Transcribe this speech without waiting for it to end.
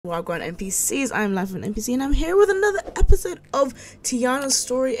Wagwan NPCs, I'm live on NPC and I'm here with another episode of Tiana's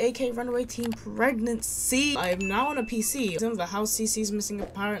story, aka Runaway Teen Pregnancy. I am now on a PC. The house CC's missing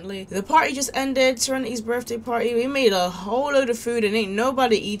apparently. The party just ended, Serenity's birthday party. We made a whole load of food and ain't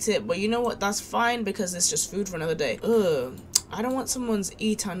nobody eat it, but you know what, that's fine because it's just food for another day. Ugh, I don't want someone's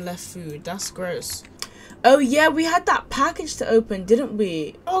eaten left food, that's gross. Oh yeah, we had that package to open, didn't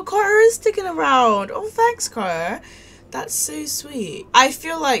we? Oh, Carter is sticking around. Oh, thanks, Carter. That's so sweet. I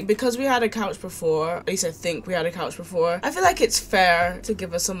feel like because we had a couch before, at least I think we had a couch before, I feel like it's fair to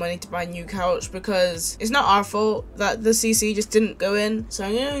give us some money to buy a new couch because it's not our fault that the CC just didn't go in. So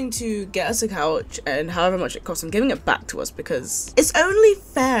I'm going to get us a couch and however much it costs, I'm giving it back to us because it's only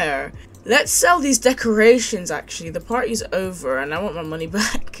fair. Let's sell these decorations actually. The party's over and I want my money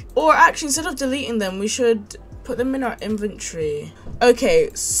back. Or actually, instead of deleting them, we should put them in our inventory. Okay,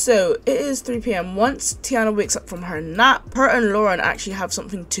 so it is 3 p.m. Once Tiana wakes up from her nap, her and Lauren actually have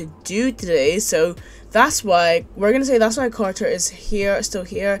something to do today, so that's why Carter is here, still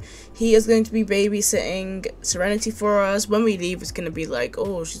here. He is going to be babysitting Serenity for us. When we leave, it's going to be like,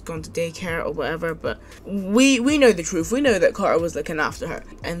 oh, she's gone to daycare or whatever, but we know the truth. We know that Carter was looking after her.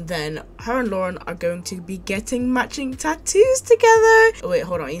 And then her and Lauren are going to be getting matching tattoos together. Oh, wait,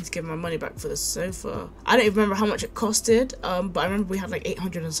 hold on. I need to give my money back for the sofa. I don't even remember how much it costed, but I remember we had like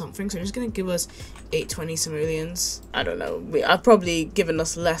 800 and something, so I'm just going to give us 820 simoleons. I don't know. I've probably given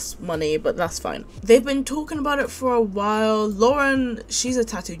us less money, but that's fine. They've been talking about it for a while. Lauren, she's a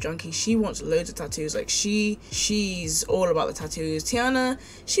tattoo junkie. She wants loads of tattoos. Like she's all about the tattoos. Tiana,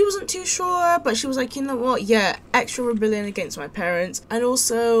 she wasn't too sure, but she was like, you know what, yeah, extra rebellion against my parents, and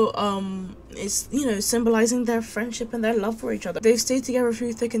also it's, you know, symbolizing their friendship and their love for each other. They've stayed together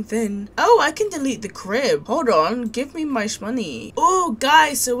through thick and thin. Oh, I can delete the crib. Hold on, give me my money. Oh,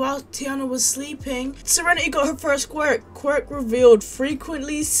 guys, so while Tiana was sleeping, Serenity got her first quirk. Quirk revealed,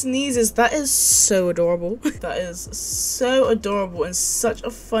 frequently sneezes. That is so adorable. That is so adorable and such a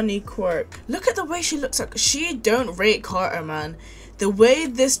funny quirk. Look at the way she looks at, she don't rate Carter, man. The way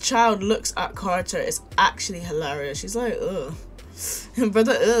this child looks at Carter is actually hilarious. She's like, ugh.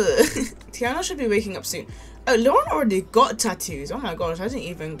 Brother, ugh. Tiana should be waking up soon. Oh, Lauren already got tattoos. Oh my gosh, I didn't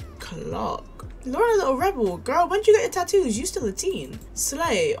even clock. Lauren, a little rebel. Girl, when did you get your tattoos? You still a teen.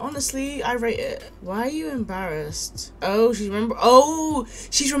 Slay. Honestly, I rate it. Why are you embarrassed? Oh,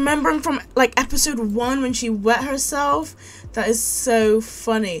 she's remembering from like episode 1 when she wet herself. That is so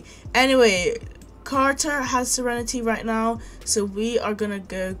funny. Anyway, Carter has Serenity right now, so we are gonna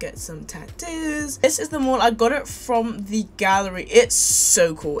go get some tattoos. This is the mall. I got it from the gallery. It's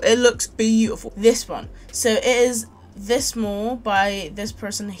so cool. It looks beautiful. This one. So it is this mall by this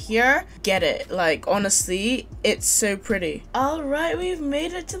person here. Get it. Like, honestly, it's so pretty. All right, we've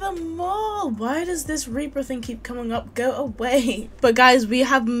made it to the mall. Why does this Reaper thing keep coming up? Go away. But guys, we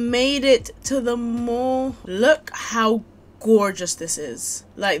have made it to the mall. Look how gorgeous this is.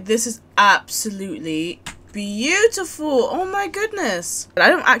 Like, this is absolutely beautiful. Oh my goodness. I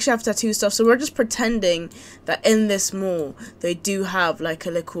don't actually have tattoo stuff, so we're just pretending that in this mall they do have like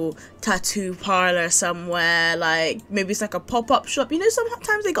a little tattoo parlor somewhere. Like maybe it's like a pop-up shop. You know,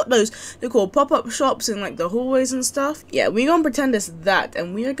 sometimes they got those little pop-up shops in like the hallways and stuff. Yeah, we're gonna pretend it's that,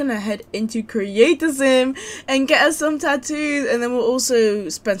 and we are gonna head into Creator Sim and get us some tattoos, and then we'll also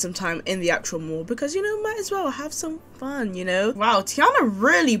spend some time in the actual mall because, you know, might as well have some fun, you know. Wow, Tiana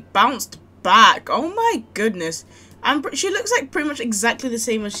really bounced back. Oh my goodness. She looks like pretty much exactly the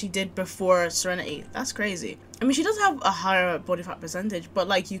same as she did before Serenity. That's crazy. I mean, she does have a higher body fat percentage, but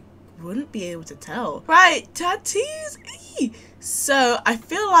like you wouldn't be able to tell. Right, tattoos. Eee. So I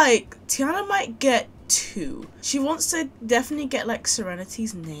feel like Tiana might get 2. She wants to definitely get like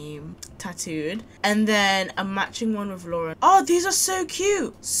Serenity's name tattooed and then a matching one with Lauren. Oh, these are so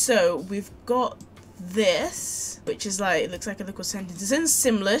cute. So we've got this, which is like, it looks like a little sentence. It's in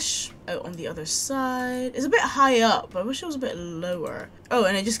Simlish. Oh, on the other side, it's a bit high up. I wish it was a bit lower. Oh,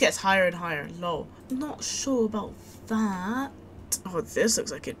 and it just gets higher and higher. Lol. Not sure about that. Oh, this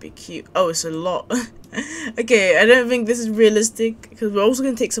looks like it'd be cute. Oh, it's a lot. Okay, I don't think this is realistic because we're also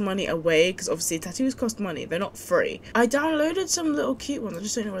going to take some money away because obviously tattoos cost money. They're not free. I downloaded some little cute ones. I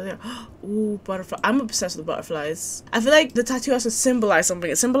just don't know where they are. Ooh, butterfly. I'm obsessed with butterflies. I feel like the tattoo has to symbolize something.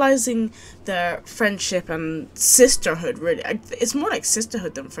 It's symbolizing their friendship and sisterhood, really. It's more like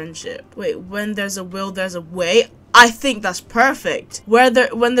sisterhood than friendship. Wait, when there's a will, there's a way. I think that's perfect. When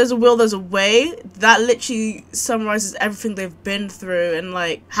there's a will, there's a way. That literally summarizes everything they've been through and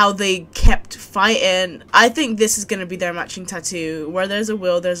like how they kept fighting. I think this is gonna be their matching tattoo. Where there's a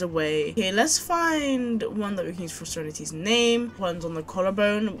will, there's a way. Okay, let's find one that we can use for Serenity's name. One's on the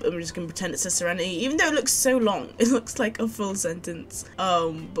collarbone, and we're just gonna pretend it says Serenity, even though it looks so long. It looks like a full sentence.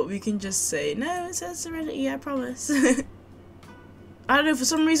 But we can just say, no, it says Serenity, I promise. I don't know, for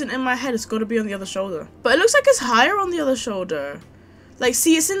some reason in my head it's got to be on the other shoulder. But it looks like it's higher on the other shoulder. Like,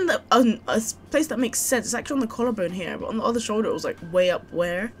 see, it's in the, a place that makes sense. It's actually on the collarbone here, but on the other shoulder it was like way up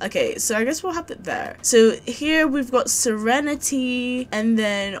where. Okay, so I guess we'll have it there. So here we've got Serenity, and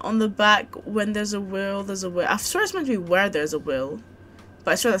then on the back, when there's a will, there's a way. I swear it's meant to be where there's a will.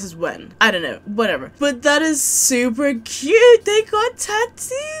 But I swear that says when. I don't know. Whatever. But that is super cute. They got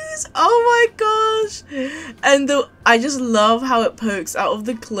tattoos. Oh my gosh. And I just love how it pokes out of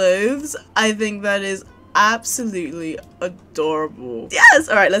the clothes. I think that is absolutely adorable. Yes.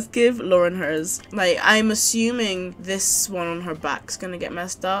 All right, let's give Lauren hers. Like, I'm assuming this one on her back's gonna get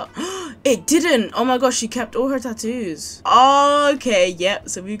messed up. It didn't. Oh my gosh, she kept all her tattoos. Okay, yep.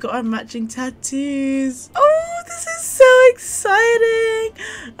 So we've got our matching tattoos. Oh, this is so exciting.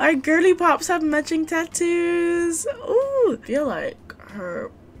 Our girly pops have matching tattoos. Ooh, I feel like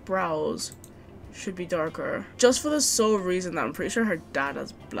her brows should be darker, just for the sole reason that I'm pretty sure her dad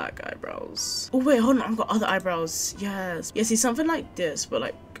has black eyebrows. Oh wait, hold on, I've got other eyebrows. Yes, yeah, see, something like this, but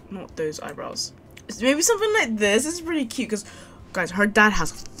like not those eyebrows. Maybe something like this. This is pretty cute because, guys, her dad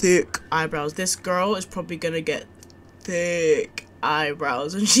has thick eyebrows. This girl is probably gonna get thick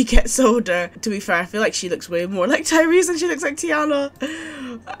eyebrows when she gets older. To be fair, I feel like she looks way more like Tyrese than she looks like Tiana.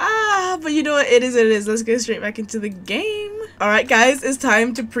 But you know what, it is. Let's go straight back into the game. Alright guys, it's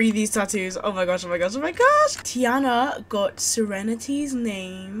time to pre these tattoos. Oh my gosh, oh my gosh, oh my gosh. Tiana got Serenity's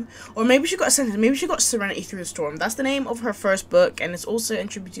name, or maybe she got a sentence. Maybe she got Serenity Through the Storm. That's the name of her first book, and it's also in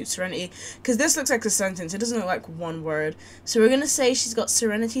tribute to Serenity, because this looks like a sentence. It doesn't look like one word. So we're gonna say she's got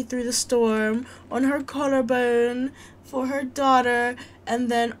Serenity Through the Storm on her collarbone for her daughter,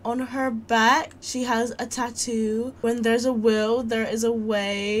 and then on her back she has a tattoo. When there's a will, there is a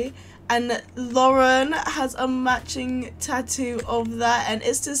way. And Lauren has a matching tattoo of that, and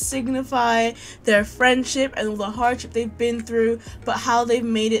it's to signify their friendship and all the hardship they've been through, but how they've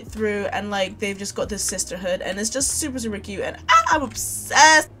made it through, and like they've just got this sisterhood, and it's just super cute, and I'm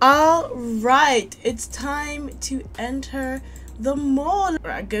obsessed. All right, it's time to enter the mall.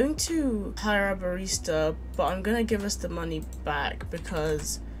 I'm going to hire a barista, but I'm gonna give us the money back,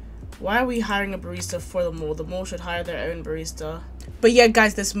 because why are we hiring a barista for the mall? The mall should hire their own barista. But yeah,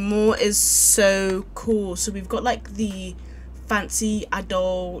 guys, this mall is so cool. So we've got like the fancy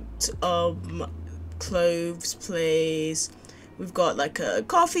adult clothes place. We've got like a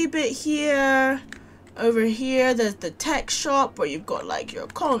coffee bit here. Over here there's the tech shop where you've got like your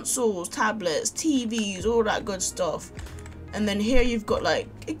consoles, tablets, TVs, all that good stuff. And then here you've got like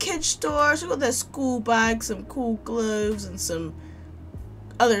a kid's store. So you've got their school bags, some cool gloves, and some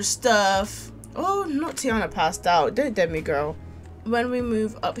other stuff. Oh, not Tiana passed out. Don't dead me, girl. When we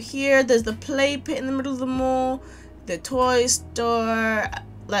move up here, there's the play pit in the middle of the mall, the toy store,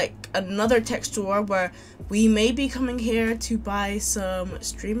 like another tech store where we may be coming here to buy some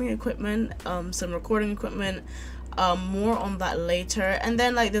streaming equipment, some recording equipment. More on that later. And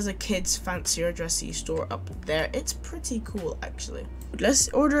then like there's a kids fancier dressy store up there. It's pretty cool actually. Let's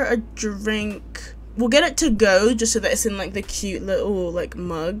order a drink. We'll get it to go just so that it's in like the cute little like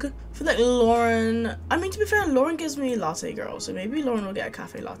mug. For like Lauren, I mean, to be fair, Lauren gives me latte girl, so maybe Lauren will get a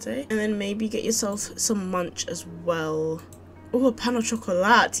cafe latte, and then maybe get yourself some munch as well. Oh, a pan au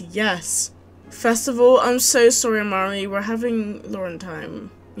chocolat, yes. Festival, I'm so sorry Marley, we're having Lauren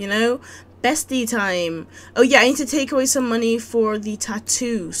time, you know, bestie time. Oh yeah, I need to take away some money for the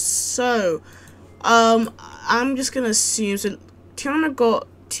tattoo. So I'm just gonna assume, so Tiana got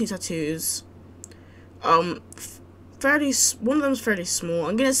 2 tattoos. One of them's fairly small.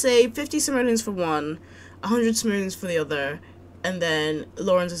 I'm gonna say 50 simoleons for one, 100 simoleons for the other, and then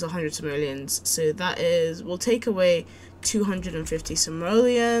Lauren's is 100 simoleons. So that is, we'll take away 250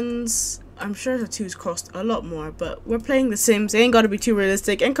 simoleons. I'm sure tattoos cost a lot more, but we're playing The Sims. They ain't gotta be too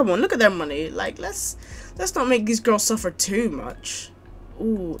realistic. And come on, look at their money. Like, let's not make these girls suffer too much.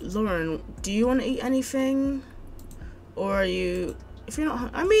 Ooh, Lauren, do you want to eat anything, or are you? If you're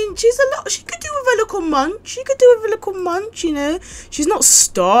not, I mean, she could do with a little munch. She could do with a little munch, you know. She's not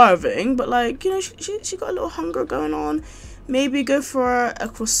starving, but like, you know, she got a little hunger going on. Maybe go for a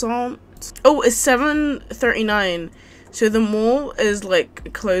croissant. Oh, it's 7:39. So the mall is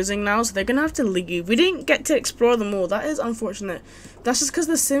like closing now, so they're gonna have to leave. We didn't get to explore the mall. That is unfortunate. That's just because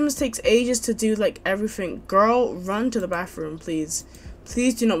The Sims takes ages to do like everything. Girl, run to the bathroom, please.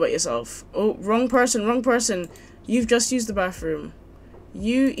 Please do not wet yourself. Oh, wrong person, wrong person. You've just used the bathroom.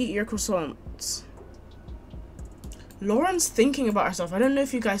 You eat your croissants. Lauren's thinking about herself. I don't know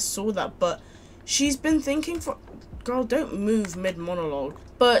if you guys saw that, but she's been thinking for... Girl, don't move mid-monologue.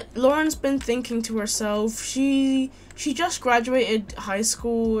 But Lauren's been thinking to herself. She just graduated high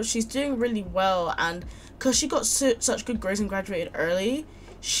school. She's doing really well, and because she got such good grades and graduated early,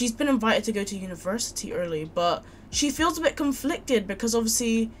 she's been invited to go to university early, but she feels a bit conflicted because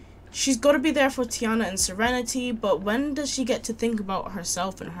obviously she's got to be there for Tiana and Serenity, but when does she get to think about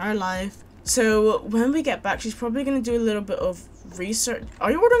herself and her life? So when we get back, she's probably going to do a little bit of research.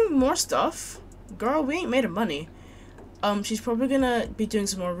 Are you ordering more stuff? Girl, we ain't made of money. She's probably going to be doing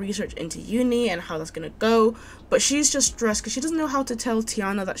some more research into uni and how that's going to go. But she's just stressed because she doesn't know how to tell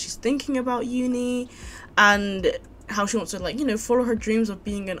Tiana that she's thinking about uni and how she wants to, like, you know, follow her dreams of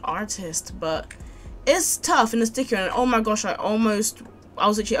being an artist. But it's tough and it's sticky. And oh my gosh, I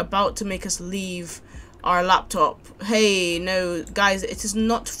was actually about to make us leave our laptop. Hey, no, guys, it is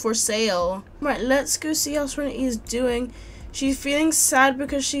not for sale. Right, let's go see how Serenity is doing. She's feeling sad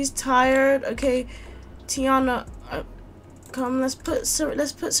because she's tired. Okay, Tiana, come, let's put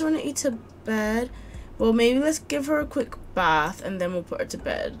Serenity to bed. Well, maybe let's give her a quick bath and then we'll put her to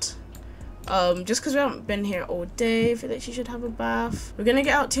bed. Just because we haven't been here all day, I feel like she should have a bath. We're gonna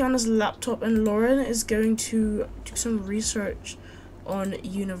get out Tiana's laptop and Lauren is going to do some research on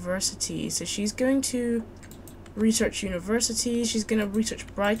university. So she's going to research university, she's going to research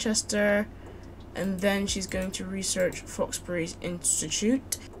Britechester, and then she's going to research Foxbury's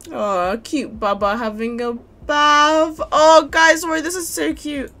Institute. Oh, cute Baba having a bath. Oh guys, sorry, this is so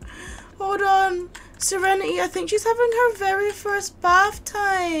cute. Hold on, Serenity, I think she's having her very first bath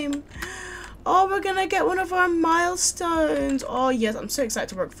time. Oh, we're gonna get one of our milestones. Oh yes, I'm so excited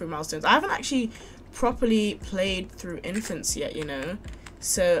to work through milestones. I haven't actually properly played through infants yet, you know,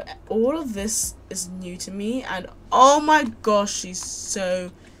 so all of this is new to me, and oh my gosh, she's so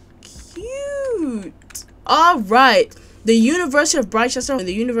cute. All right, the University of Britechester,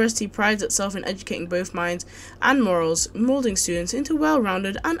 the university prides itself in educating both minds and morals, molding students into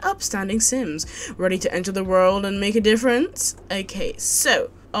well-rounded and upstanding Sims ready to enter the world and make a difference. Okay,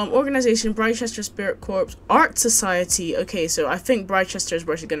 so organization, Britechester Spirit Corps, Art Society. Okay, so I think Britechester is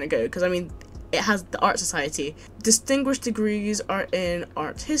where she's gonna go, because I mean it has the Art Society. Distinguished degrees are in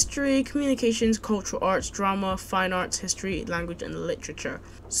art history, communications, cultural arts, drama, fine arts, history, language, and literature.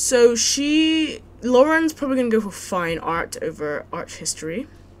 So Lauren's probably gonna go for fine art over art history,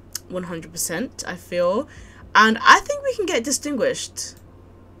 100%, I feel. And I think we can get distinguished.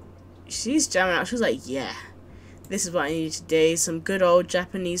 She's jamming out. She was like, yeah, this is what I need today, some good old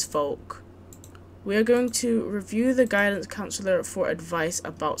Japanese folk. We are going to review the guidance counselor for advice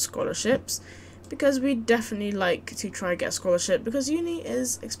about scholarships, because we definitely like to try get a scholarship because uni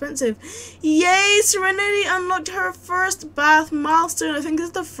is expensive. Yay! Serenity unlocked her first bath milestone. I think this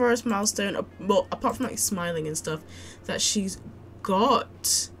is the first milestone, well, apart from like smiling and stuff, that she's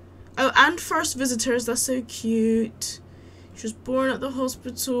got. Oh, and first visitors. That's so cute. She was born at the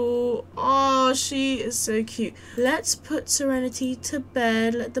hospital. Oh, she is so cute. Let's put Serenity to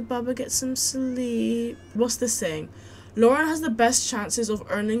bed. Let the baba get some sleep. What's this saying? Lauren has the best chances of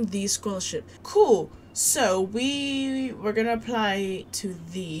earning these scholarships. Cool. So we're gonna apply to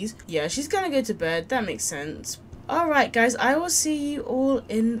these. Yeah, she's gonna go to bed. That makes sense. Alright guys, I will see you all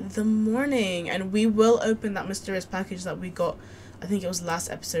in the morning, and we will open that mysterious package that we got. I think it was last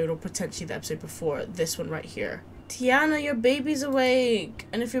episode, or potentially the episode before. This one right here. Tiana, your baby's awake.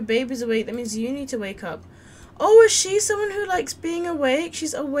 And if your baby's awake, that means you need to wake up. Oh, is she someone who likes being awake?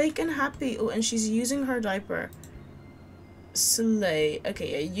 She's awake and happy. Oh, and she's using her diaper. Slay.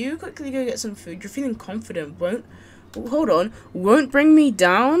 Okay, yeah, you quickly go get some food. You're feeling confident. Hold on. Won't bring me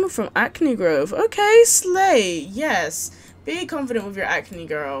down from Acne Grove. Okay, slay. Yes. Be confident with your acne,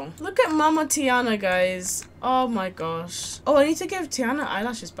 girl. Look at Mama Tiana, guys. Oh my gosh. Oh, I need to give Tiana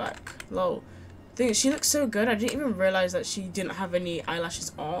eyelashes back. Lol. She looks so good. I didn't even realize that she didn't have any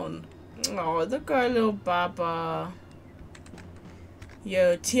eyelashes on. Oh, look at her little baba.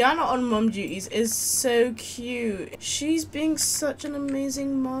 Yo, Tiana on mom duties is so cute. She's being such an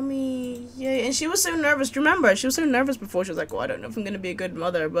amazing mommy. Yay. And she was so nervous. Remember, she was so nervous before. She was like, oh, I don't know if I'm going to be a good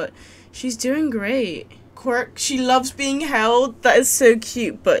mother. But she's doing great. Quirk, she loves being held. That is so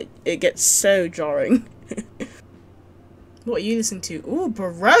cute. But it gets so jarring. What are you listening to? Ooh,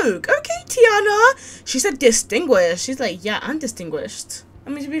 Baroque. Okay, Tiana. She said distinguished. She's like, yeah, I'm distinguished.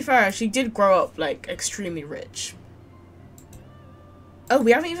 I mean, to be fair, she did grow up, like, extremely rich. Oh,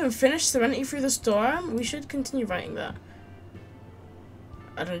 we haven't even finished Serenity Through the Storm. We should continue writing that.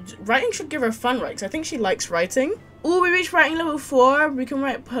 I don't. Writing should give her fun, right? Because I think she likes writing. Oh, we reached writing level 4. We can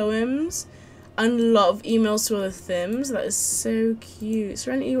write poems and a lot of emails to other themes. That is so cute.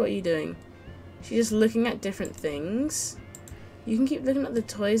 Serenity, what are you doing? She's just looking at different things. You can keep looking at the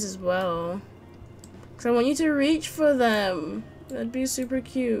toys as well. Because I want you to reach for them. That'd be super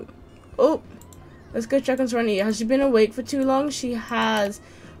cute. Oh, let's go check on Serenity. Has she been awake for too long? She has.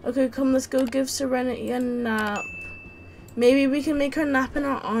 Okay, come, let's go give Serenity a nap. Maybe we can make her nap in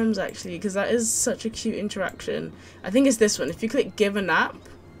our arms, actually, because that is such a cute interaction. I think it's this one. If you click give a nap,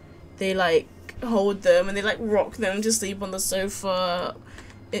 they, like, hold them and they, like, rock them to sleep on the sofa.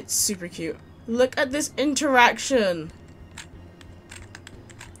 It's super cute. Look at this interaction.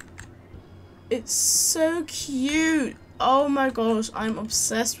 It's so cute. Oh my gosh, I'm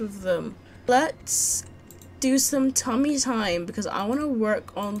obsessed with them. Let's do some tummy time because I want to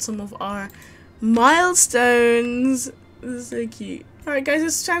work on some of our milestones. This is so cute. Alright guys,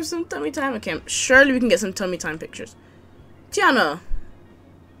 it's time for some tummy time. Okay, surely we can get some tummy time pictures. Tiana.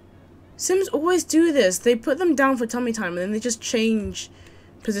 Sims always do this. They put them down for tummy time and then they just change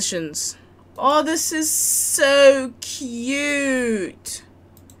positions. Oh, this is so cute.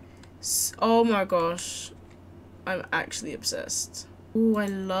 Oh my gosh. I'm actually obsessed. Oh, I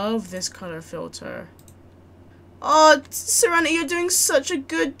love this color filter. Oh, Serenity, you're doing such a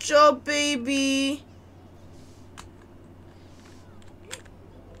good job, baby.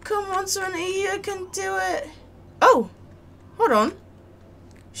 Come on, Serenity, you can do it. Oh, hold on.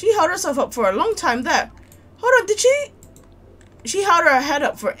 She held herself up for a long time there. Hold on, did she? She held her head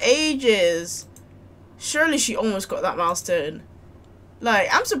up for ages. Surely she almost got that milestone. Like,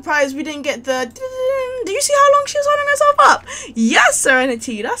 I'm surprised we didn't get the... Do you see how long she was holding herself up? Yes,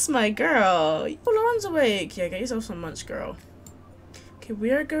 Serenity, that's my girl. Oh, Lauren's awake. Yeah, get yourself some munch, girl. Okay,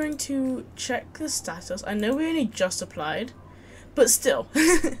 we are going to check the status. I know we only just applied, but still.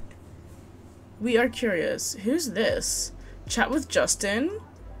 We are curious. Who's this? Chat with Justin.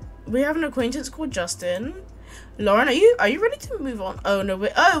 We have an acquaintance called Justin. Lauren, are you ready to move on? Oh, no,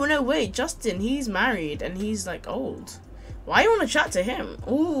 wait. Oh, no, wait. Justin, he's married and he's, like, old. Why you want to chat to him?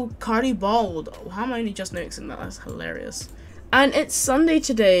 Oh, Cardi Bald. How am I only just noticing that? That's hilarious. And it's Sunday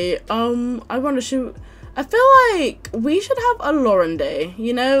today. I want to shoot. I feel like we should have a Lauren day.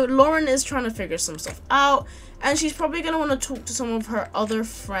 You know, Lauren is trying to figure some stuff out. And she's probably going to want to talk to some of her other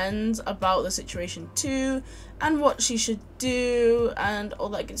friends about the situation too. And what she should do and all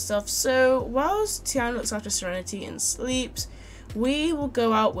that good stuff. So, whilst Tiana looks after Serenity and sleeps, we will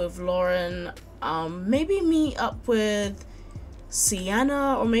go out with Lauren. Maybe meet up with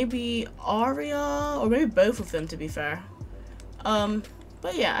Sienna or maybe Aria or maybe both of them, to be fair.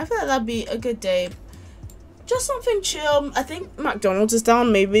 But yeah, I feel like that'd be a good day. Just something chill. I think McDonald's is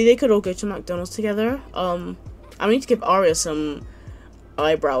down. Maybe they could all go to McDonald's together. I need to give Aria some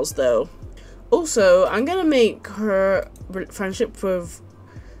eyebrows though. Also, I'm gonna make her friendship with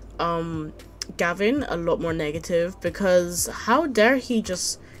Gavin a lot more negative because how dare he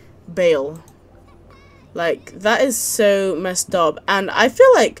just bail? Like, that is so messed up. And I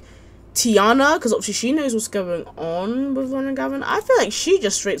feel like Tiana, because obviously she knows what's going on with Lauren and Gavin, I feel like she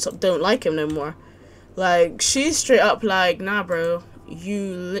just straight up don't like him no more. Like, she's straight up like, nah bro,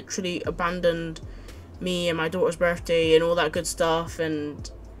 you literally abandoned me and my daughter's birthday and all that good stuff, and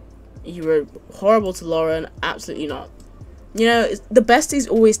you were horrible to Lauren. Absolutely not. You know, the besties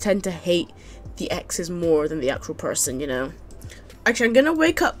always tend to hate the exes more than the actual person, you know. Actually, I'm gonna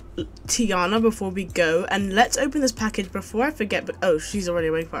wake up Tiana before we go, and let's open this package before I forget. But oh, she's already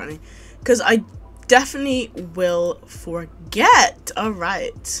awake apparently, because I definitely will forget. All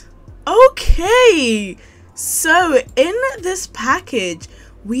right. Okay. So in this package,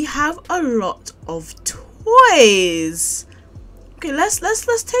 we have a lot of toys. Okay, let's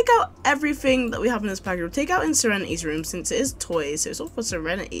take out everything that we have in this package. We'll take out in Serenity's room since it is toys, so it's all for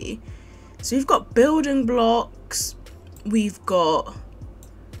Serenity. So we've got building blocks. We've got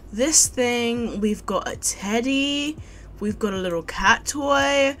this thing, we've got a teddy, we've got a little cat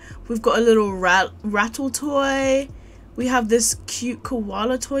toy, we've got a little rattle toy, we have this cute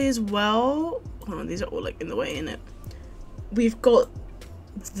koala toy as well. Hold on, these are all like in the way, innit? We've got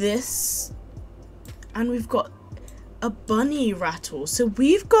this, and we've got a bunny rattle. So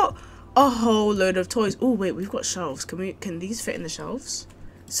we've got a whole load of toys. Oh wait, we've got shelves. Can these fit in the shelves?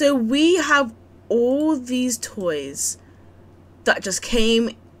 So we have all these toys that just came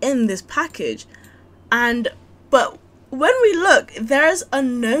in this package, but when we look, there's a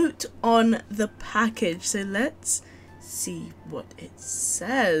note on the package, so let's see what it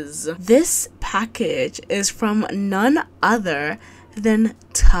says. This package is from none other than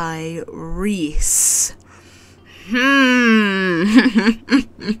Tyrese.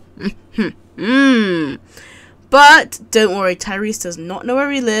 But don't worry, Tyrese does not know where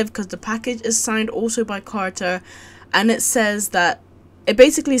we live because the package is signed also by Carter, and it says that, it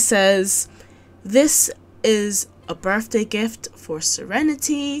basically says, this is a birthday gift for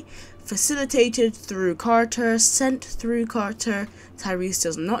Serenity, facilitated through Carter, sent through Carter. Tyrese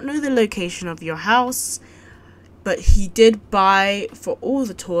does not know the location of your house, but he did buy for all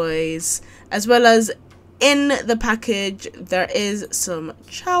the toys, as well as in the package there is some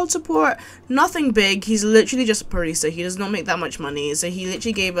child support. Nothing big, he's literally just a barista, he does not make that much money, so he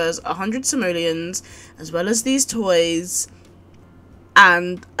literally gave us 100 simoleons, as well as these toys,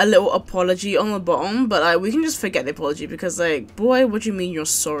 and a little apology on the bottom. But like, we can just forget the apology because, like, boy, what do you mean you're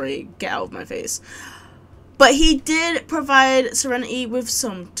sorry? Get out of my face. But he did provide Serenity with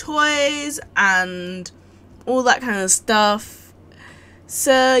some toys and all that kind of stuff.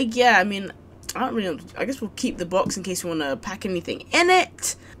 So yeah, I mean, I don't really know. I guess we'll keep the box in case we want to pack anything in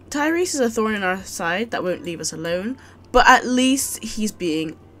it. Tyrese is a thorn in our side that won't leave us alone, but at least he's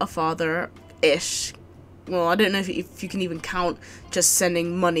being a father-ish. Well, I don't know if you can even count just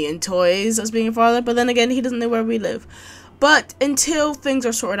sending money and toys as being a father, but then again, he doesn't know where we live. But until things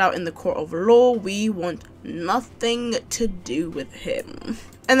are sorted out in the court of law, we want nothing to do with him.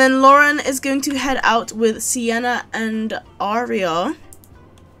 And then Lauren is going to head out with Tiana and Aria.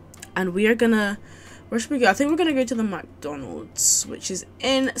 And we are gonna, where should we go? I think we're gonna go to the McDonald's, which is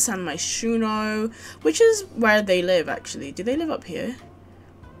in San Myshuno, which is where they live actually. Do they live up here?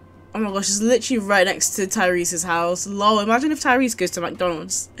 Oh my gosh, it's literally right next to Tyrese's house. Lol, imagine if Tyrese goes to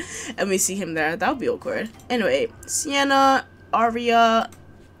McDonald's and we see him there. That would be awkward. Anyway, Tiana, Aria.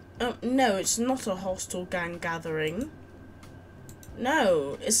 No, it's not a hostile gang gathering.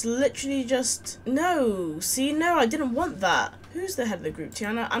 No, it's literally just... No, see, no, I didn't want that. Who's the head of the group,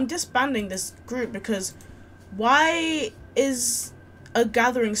 Tiana? I'm disbanding this group because why is a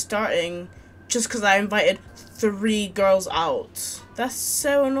gathering starting just because I invited 3 girls out? That's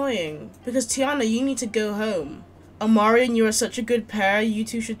so annoying. Because Tiana, you need to go home. Amari and you are such a good pair. You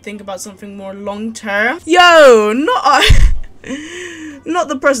two should think about something more long term. Yo, not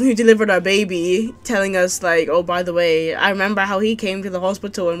the person who delivered our baby telling us like, oh, by the way, I remember how he came to the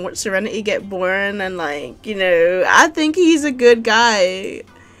hospital and watched Serenity get born, and like, you know, I think he's a good guy.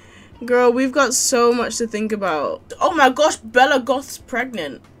 Girl, we've got so much to think about. Oh my gosh, Bella Goth's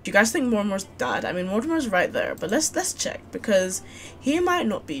pregnant. Do you guys think Mortimer's dad? I mean, Mortimer's right there, but let's check because he might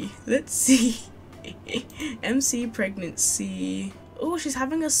not be. Let's see. MC pregnancy. Oh, she's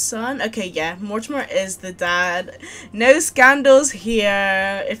having a son. Okay, yeah, Mortimer is the dad. No scandals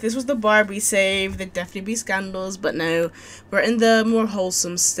here. If this was the Barbie save, there'd definitely be scandals, but no, we're in the more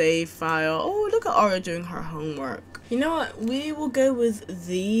wholesome save file. Oh, look at Aria doing her homework. You know what? We will go with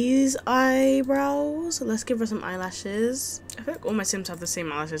these eyebrows. Let's give her some eyelashes. I feel like all my Sims have the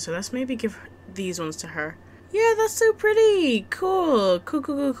same eyelashes, so let's maybe give these ones to her. Yeah, that's so pretty. Cool.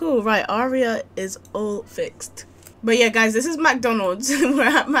 Cool. Right, Aria is all fixed. But yeah, guys, this is McDonald's. We're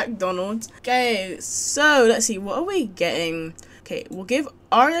at McDonald's. Okay, so let's see. What are we getting? Okay, we'll give...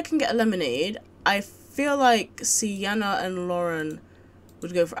 Aria can get a lemonade. I feel like Tiana and Lauren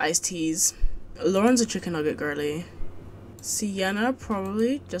would go for iced teas. Lauren's a chicken nugget girly. Tiana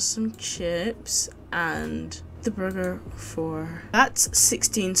probably just some chips and the burger for... That's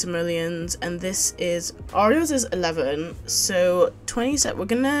 16 simoleons, and this is... Aria's is 11, so 27. We're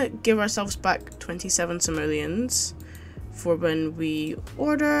gonna give ourselves back 27 simoleons for when we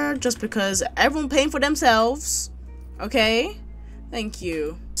order, just because everyone paying for themselves. Okay? Thank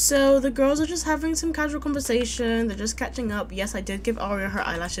you. So the girls are just having some casual conversation. They're just catching up. Yes, I did give Aria her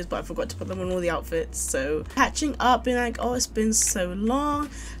eyelashes, but I forgot to put them on all the outfits. So catching up, being like, oh, it's been so long.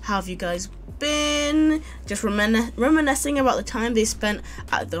 How have you guys been? Just reminiscing about the time they spent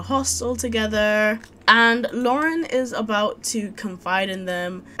at the hostel together. And Lauren is about to confide in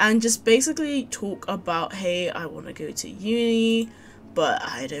them and just basically talk about, hey, I want to go to uni, but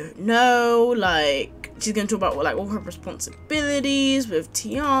I don't know, like, she's gonna talk about like all her responsibilities with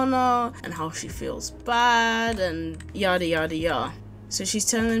Tiana and how she feels bad and yada yada yada. So she's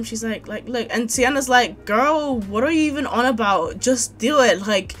telling them, she's like look, and Tiana's like, girl, what are you even on about? Just do it.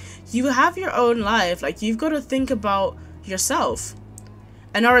 Like, you have your own life, like, you've got to think about yourself.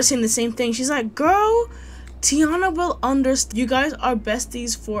 And Nara's saying the same thing. She's like, girl, Tiana will understand. You guys are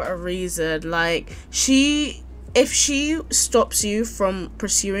besties for a reason. Like, she if she stops you from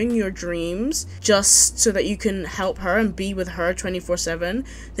pursuing your dreams just so that you can help her and be with her 24/7,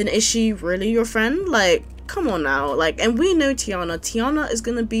 then is she really your friend? Like, come on now. Like, and we know Tiana is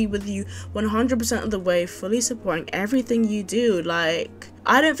gonna be with you 100% of the way, fully supporting everything you do. Like,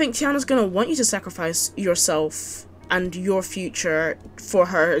 I don't think Tiana's gonna want you to sacrifice yourself and your future for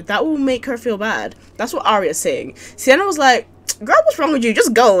her. That will make her feel bad. That's what Arya's saying. Sienna was like, girl, what's wrong with you?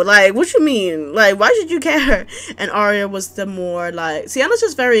 Just go. Like, what you mean? Like, why should you care? And Arya was the more, like, Sienna's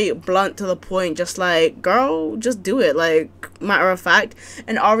just very blunt to the point, just like, girl, just do it. Like, matter of fact.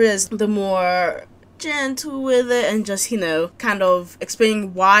 And Arya's the more gentle with it and just, you know, kind of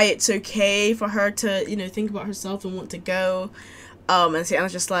explaining why it's okay for her to, you know, think about herself and want to go. And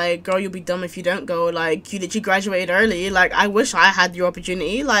Sienna's just like, girl, you'll be dumb if you don't go. Like, you literally graduated early. Like, I wish I had your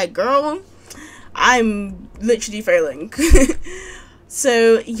opportunity. Like, girl, I'm literally failing.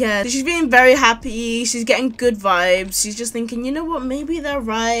 So, yeah, she's being very happy. She's getting good vibes. She's just thinking, you know what, maybe they're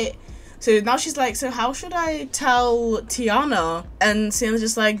right. So now she's like, so how should I tell Tiana? And Sienna's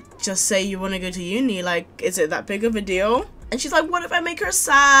just like, just say you want to go to uni. Like, is it that big of a deal? And she's like, what if I make her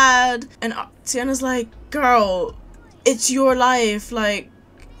sad? And Tiana's like, girl, it's your life. Like,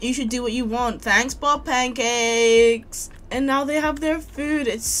 you should do what you want. Thanks, Bob Pancakes. And now they have their food.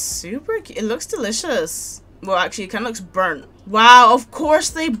 It's super cute. It looks delicious. Well, actually, it kind of looks burnt. Wow, of course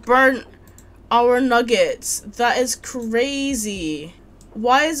they burnt our nuggets. That is crazy.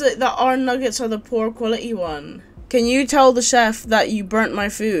 Why is it that our nuggets are the poor quality one? Can you tell the chef that you burnt my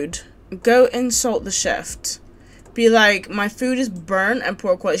food? Go insult the chef. Be like, my food is burnt and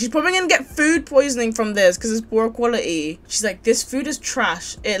poor quality. She's probably gonna get food poisoning from this because it's poor quality. She's like, this food is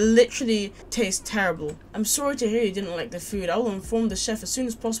trash. It literally tastes terrible. I'm sorry to hear you didn't like the food. I will inform the chef as soon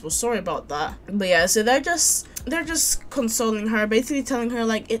as possible. Sorry about that. But yeah, so they're just consoling her, basically telling her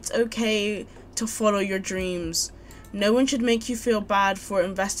like, it's okay to follow your dreams. No one should make you feel bad for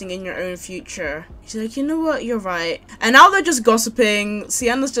investing in your own future. She's like, you know what, you're right. And now they're just gossiping.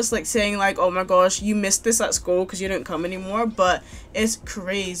 Sienna's just like saying like, oh my gosh, you missed this at school because you don't come anymore. But it's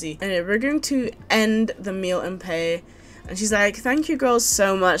crazy. Anyway, we're going to end the meal and pay. And she's like, thank you girls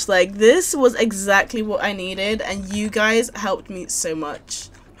so much. Like, this was exactly what I needed. And you guys helped me so much.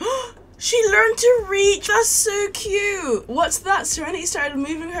 She learned to reach. That's so cute. What's that? Serenity started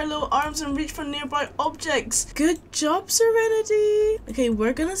moving her little arms and reached for nearby objects. Good job, Serenity. Okay,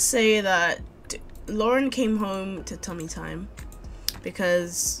 we're gonna say that Lauren came home to tummy time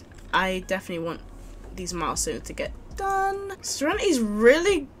because I definitely want these milestones to get done. Serenity's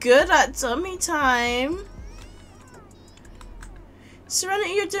really good at tummy time.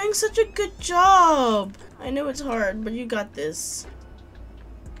 Serenity, you're doing such a good job. I know it's hard, but you got this.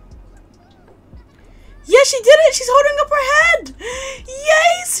 Yeah, she did it! She's holding up her head!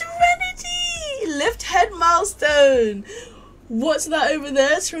 Yay, Serenity! Lift head milestone! What's that over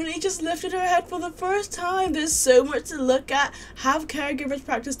there? Serenity just lifted her head for the first time. There's so much to look at. Have caregivers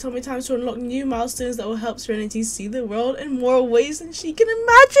practice tummy times to unlock new milestones that will help Serenity see the world in more ways than she can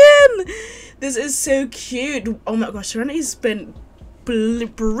imagine. This is so cute. Oh my gosh, Serenity's been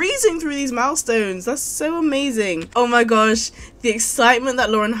breezing through these milestones. That's so amazing. Oh my gosh, the excitement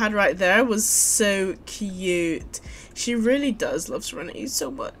that Lauren had right there was so cute. She really does love Serenity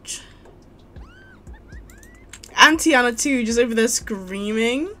so much. And Tiana too, just over there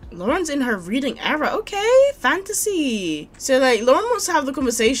screaming. Lauren's in her reading era. Okay, fantasy. So like, Lauren wants to have the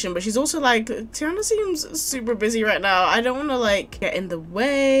conversation, but she's also like, Tiana seems super busy right now. I don't want to like get in the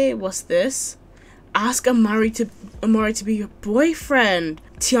way. What's this? Ask Amari to be your boyfriend.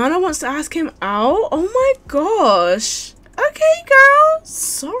 Tiana wants to ask him out? Oh my gosh. Okay, girl.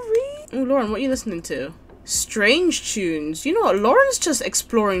 Sorry. Oh, Lauren, what are you listening to? Strange tunes. You know what? Lauren's just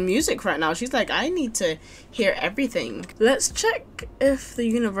exploring music right now. She's like, I need to hear everything. Let's check if the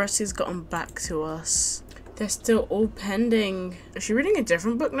university's gotten back to us. They're still all pending. Is she reading a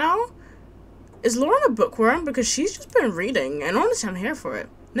different book now? Is Lauren a bookworm? Because she's just been reading, and honestly, I'm here for it.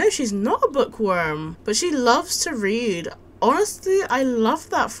 No, she's not a bookworm, but she loves to read. Honestly, I love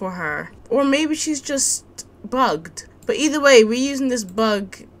that for her. Or maybe she's just bugged. But either way, we're using this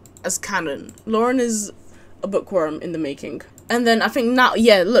bug as canon. Lauren is a bookworm in the making. And then I think now,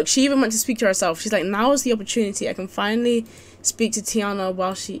 yeah, look, she even went to speak to herself. She's like, now is the opportunity. I can finally speak to Tiana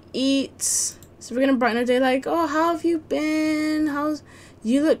while she eats. So we're gonna brighten her day like, oh, how have you been?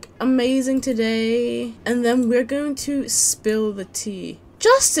 You look amazing today. And then we're going to spill the tea.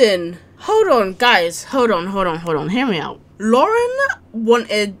 Justin! Hold on, guys. Hold on. Hear me out. Lauren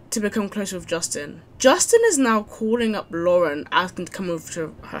wanted to become close with Justin. Justin is now calling up Lauren, asking to come over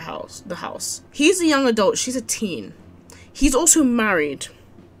to her house, the house. He's a young adult. She's a teen. He's also married.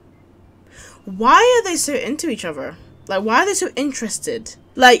 why are they so into each other? Like, why are they so interested?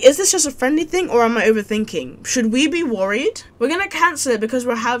 Like, is this just a friendly thing, or am I overthinking? Should we be worried? We're gonna cancel it because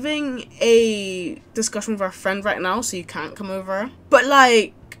we're having a discussion with our friend right now, so you can't come over. But,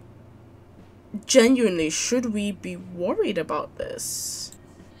 like, genuinely, should we be worried about this?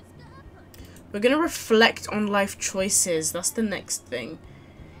 We're gonna reflect on life choices. That's the next thing.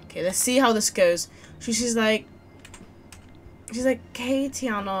 Okay, let's see how this goes. She's like, hey,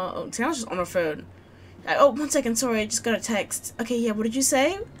 Tiana. Oh, Tiana's just on her phone. Like, oh, 1 second, sorry, I just got a text. Okay, yeah, what did you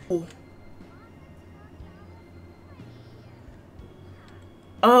say? Oh.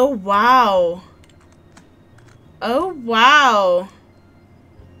 Oh, wow. Oh, wow.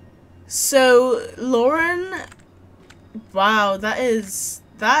 So, Lauren, wow, that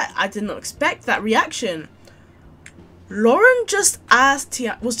I did not expect that reaction. Lauren just asked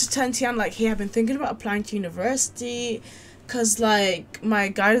Tiana, was just telling Tiana, like, hey, I've been thinking about applying to university, because, like, my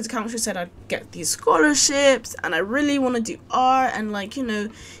guidance counselor said I'd get these scholarships, and I really want to do art, and, like, you know,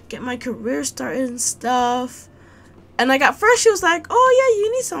 get my career started and stuff. And, like, at first she was like, oh, yeah,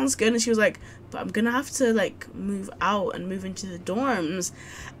 uni sounds good, and she was like, but I'm gonna have to, like, move out and move into the dorms.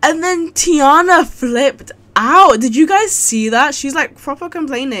 And then Tiana flipped out. Did you guys see that? She's, like, proper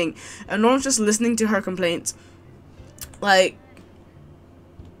complaining, and Lauren's just listening to her complaints. Like,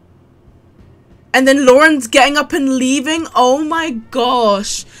 and then Lauren's getting up and leaving. Oh my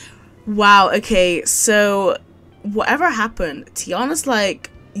gosh. Wow, okay, so whatever happened, Tiana's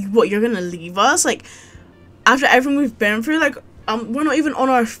like, what, you're gonna leave us? Like, after everything we've been through, like, we're not even on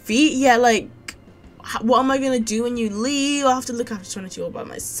our feet yet. Like, what am I gonna do when you leave? I'll have to look after Serenity all by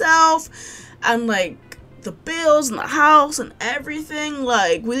myself, and like the bills and the house and everything.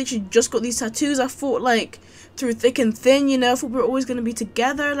 Like, we literally just got these tattoos. I thought, like, through thick and thin, you know, I thought we were always gonna be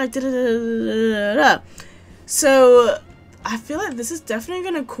together, like, da-da-da-da-da-da. So I feel like this is definitely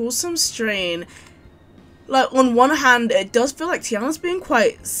gonna cause some strain. Like, on one hand, it does feel like Tiana's being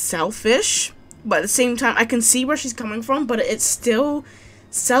quite selfish, but at the same time, I can see where she's coming from, but it's still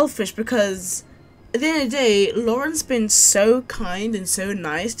selfish because at the end of the day, Lauren's been so kind and so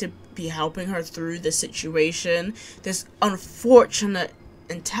nice to be helping her through this situation, this unfortunate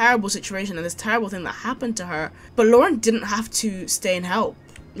and terrible situation, and this terrible thing that happened to her. But Lauren didn't have to stay and help.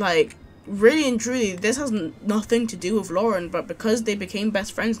 Like, really and truly, this has nothing to do with Lauren, but because they became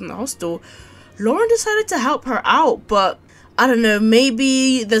best friends in the hostel, Lauren decided to help her out. But I don't know,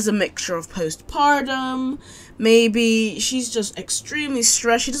 maybe there's a mixture of postpartum, maybe she's just extremely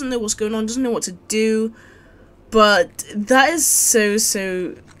stressed, she doesn't know what's going on, doesn't know what to do. But that is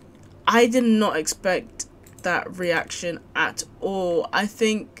so I did not expect that reaction at all. I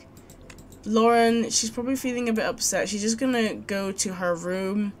think Lauren, she's probably feeling a bit upset. She's just gonna go to her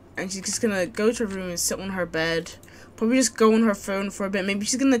room, and she's just gonna go to her room and sit on her bed, probably just go on her phone for a bit. Maybe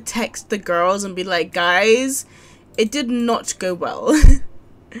she's gonna text the girls and be like, guys, it did not go well.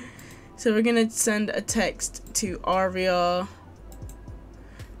 So we're gonna send a text to Aria,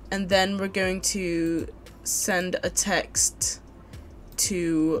 and then we're going to send a text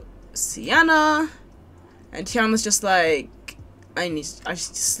to Tiana, and Tiana's just like, I need to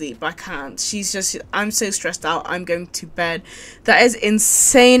sleep, I can't. She's just, I'm so stressed out, I'm going to bed. That is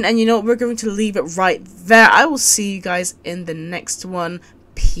insane, and you know what, we're going to leave it right there. I will see you guys in the next one.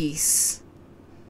 Peace.